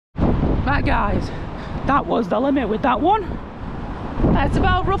Right guys, that was the limit with that one. It's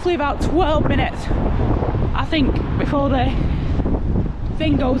roughly about 12 minutes, I think, before the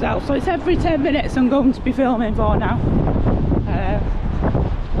thing goes out. So it's every 10 minutes I'm going to be filming for now.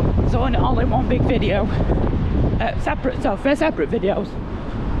 So all in one big video. They're separate videos.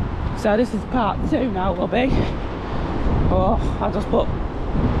 So this is part 2 now, will be. Oh, I'll just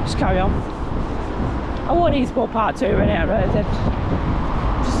carry on. I won't need to put part 2 in here, right?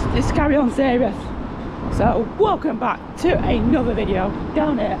 Just carry on serious. So welcome back to another video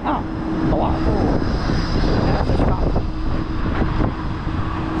down here at Blackpool.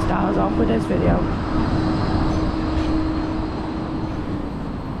 Start us off with this video.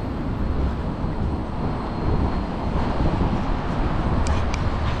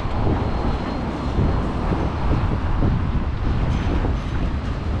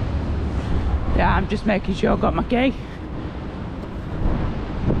 Yeah, I'm just making sure I've got my key.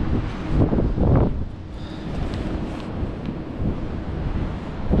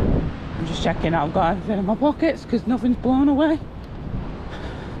 I'm just checking out I've got everything in my pockets because nothing's blown away.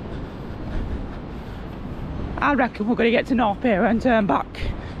 I reckon we're going to get to North Pier and turn back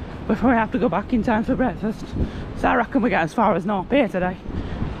before I have to go back in time for breakfast. So I reckon we get as far as North Pier today.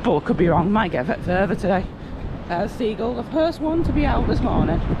 But we could be wrong, might get a bit further today. Seagull, the first one to be out this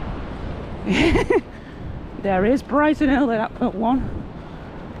morning. There is bright and early, that put one.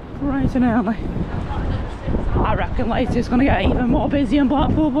 Bright and early. I reckon later it's going to get even more busy in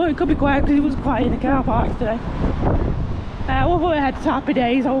Blackpool, but it could be quiet because it was quiet in the car park today. We'll go ahead to happy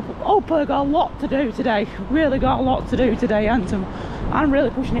days. Hope I got a lot to do today. Really got a lot to do today, and I'm really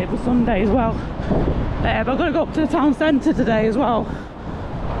pushing it for Sunday as well. But I'm going to go up to the town centre today as well.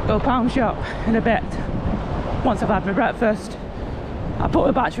 Go pound shop in a bit. Once I've had my breakfast. I put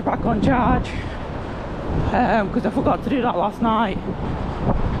the battery back on charge because I forgot to do that last night,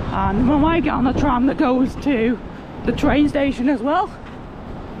 and I might get on the tram that goes to the train station as well,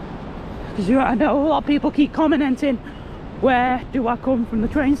 because I know a lot of people keep commenting, where do I come from the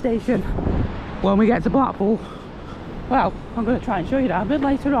train station when we get to Blackpool? Well, I'm going to try and show you that a bit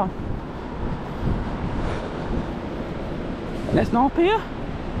later on. Let's North Pier.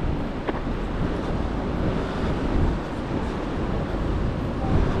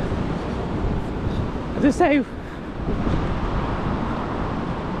 Just say I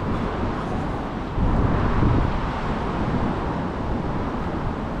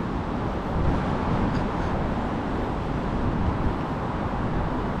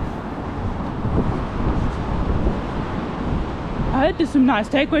heard there's some nice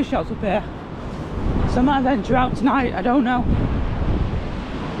takeaway shops up here, so I might venture out tonight, I don't know.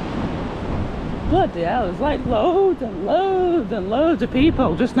 Bloody hell, there's like loads and loads and loads of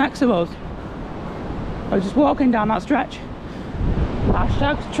people just next to us. I was just walking down that stretch.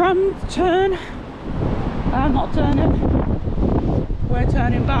 Hashtag tram turn. I'm not turning. We're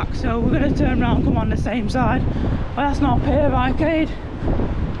turning back, so we're going to turn around and come on the same side. Well, that's North Pier Arcade.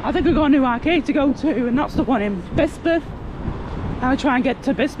 I think we've got a new arcade to go to, and that's the one in Bisbee. I'll try and get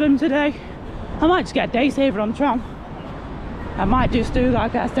to Bisbee today. I might just get a day saver on the tram. I might just do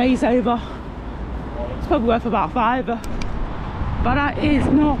like a day saver. It's probably worth about £5. But that is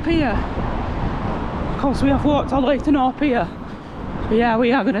North Pier. Of course, we have walked all the way to North Pier. But yeah,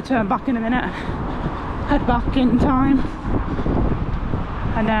 we are going to turn back in a minute. Head back in time.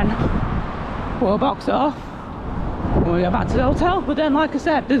 And then we'll box it off. We'll go back to the hotel. But then, like I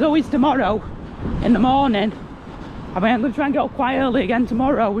said, there's always tomorrow in the morning. I mean, I'm going to try and get up quite early again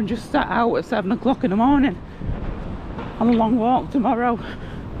tomorrow and just set out at 7 o'clock in the morning on a long walk tomorrow.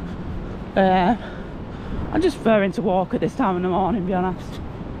 I'm just preferring to walk at this time in the morning, to be honest.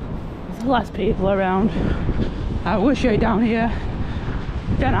 There's less people around. I will show you down here.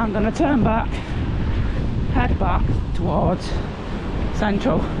 Then I'm going to turn back, head back towards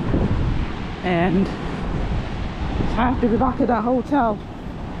Central, and I have to be back at that hotel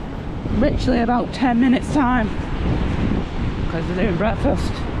literally about 10 minutes time, because they're doing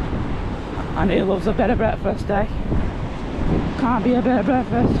breakfast and he loves a bit of breakfast, eh? Can't be a bit of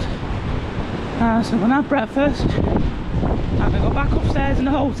breakfast. So I'm gonna have breakfast. I'm gonna go back upstairs in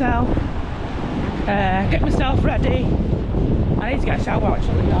the hotel, get myself ready. I need to get a shower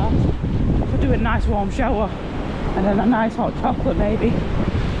actually, guys. Could do a nice warm shower and then a nice hot chocolate maybe,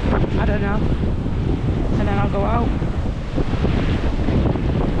 I don't know, and then I'll go out.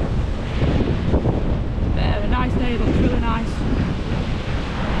 There, a nice day, looks really nice.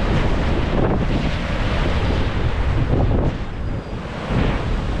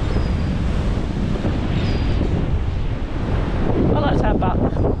 Well, let's head back.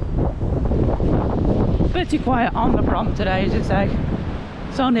 Pretty quiet on the prom today, as you say.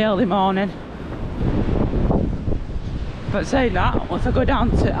 It's only early morning. But saying that, once I go down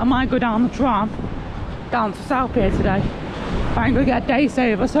to, I might go down the tram down to South Pier today. If I ain't gonna get a day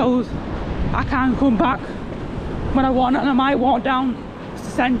saver, so I can come back when I want, and I might walk down to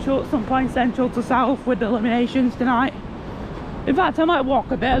Central at some point, Central to South with the eliminations tonight. In fact, I might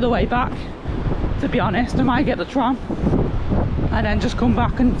walk a bit of the way back, to be honest. I might get the tram and then just come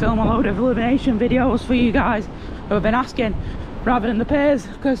back and film a load of elimination videos for you guys who have been asking, rather than the pairs,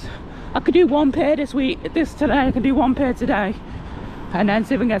 because I could do one pair today, I can do one pair today, and then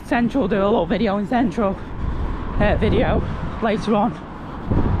see if we can get Central, do a little video in Central video later on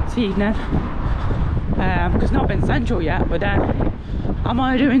this evening, because not been Central yet. But then I'm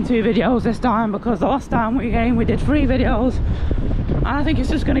only doing 2 videos this time, because the last time we came we did 3 videos, and I think it's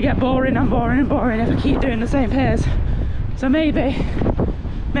just going to get boring and boring and boring if I keep doing the same pairs. So maybe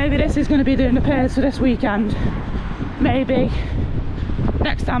this is going to be doing the pairs for this weekend. Maybe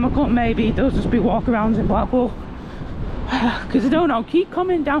next time I come, maybe there'll just be walk-arounds in Blackpool. Because I don't know, keep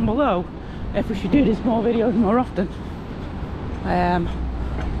comment down below if we should do these more videos more often.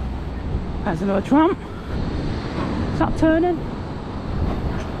 There's another tram. Is that turning?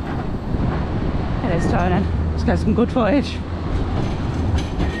 It is turning. Let's get some good footage.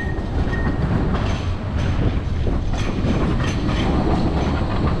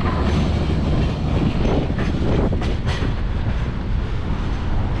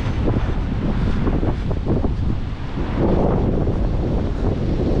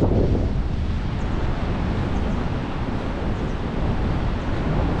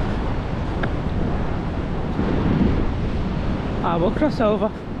 I will cross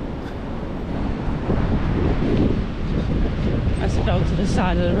over. Let's go to the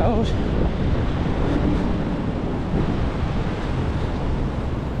side of the road.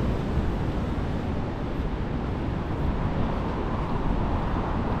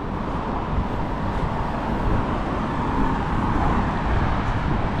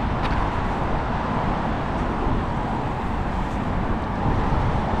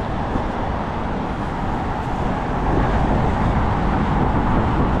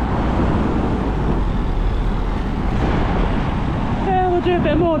 Do a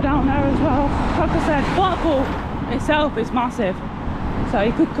bit more down there as well. Like I said, Blackpool itself is massive, so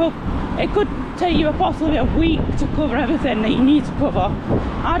it could take you possibly a week to cover everything that you need to cover.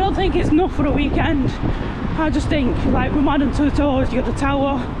 I don't think it's enough for a weekend. I just think, like, with Madam Tussauds, you got the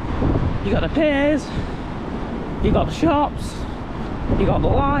tower, you got the piers, you got the shops, you got the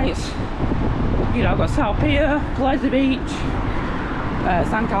lights, you know, got South Pier, Pleasure Beach,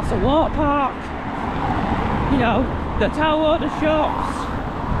 Sandcastle Water Park, you know, the tower, the shops,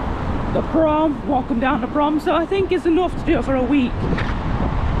 the prom, walking down the prom. So I think it's enough to do it for a week.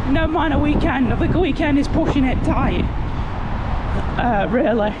 Never mind a weekend. I think a weekend is pushing it tight,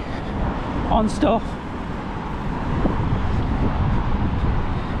 really, on stuff.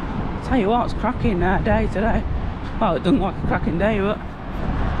 Tell you what, it's cracking day today. Well, it doesn't look like a cracking day, but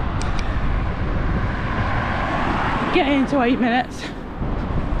getting into 8 minutes.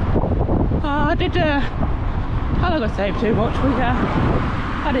 I don't got to say too much, but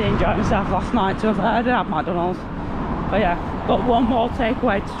yeah, I did enjoy myself last night too. I did have McDonald's, but yeah, got one more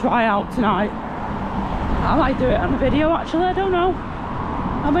takeaway to try out tonight. I might do it on a video actually, I don't know.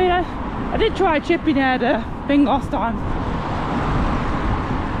 I mean, I did try chipping head thing last time,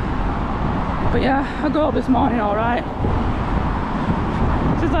 but yeah, I got up this morning alright.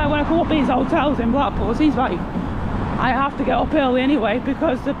 It's just like when I come up these hotels in Blackpool, it seems like I have to get up early anyway,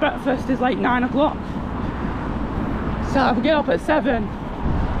 because the breakfast is like 9 o'clock. So if I get up at 10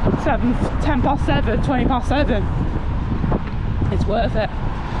 past 7, 20 past 7, it's worth it.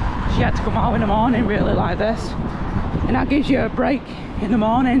 You had to come out in the morning really like this, and that gives you a break in the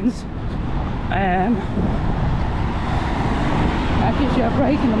mornings. That gives you a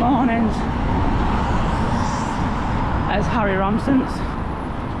break in the mornings. As Harry Ramson's.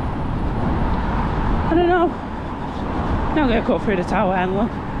 I don't know. Now I'm going to go through the tower and look.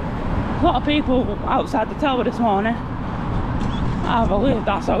 A lot of people outside the tower this morning. I believe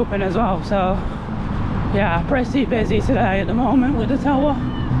that's open as well, so yeah, pretty busy today at the moment with the tower.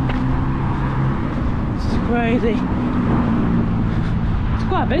 It's crazy. It's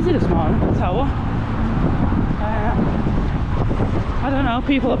quite busy this morning, the tower. I don't know,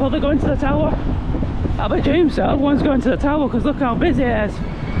 people are probably going to the tower. I presume so, everyone's going to the tower because look how busy it is.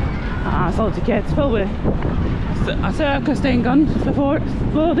 It's loads of kids, probably a circus thing on for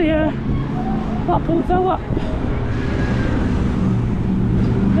the Blackpool Tower.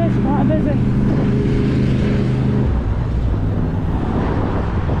 It's quite busy.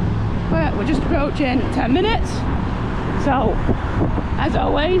 But we're just approaching 10 minutes, so As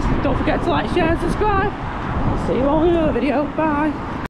always, don't forget to like, share and subscribe. I'll see you all in another video. Bye.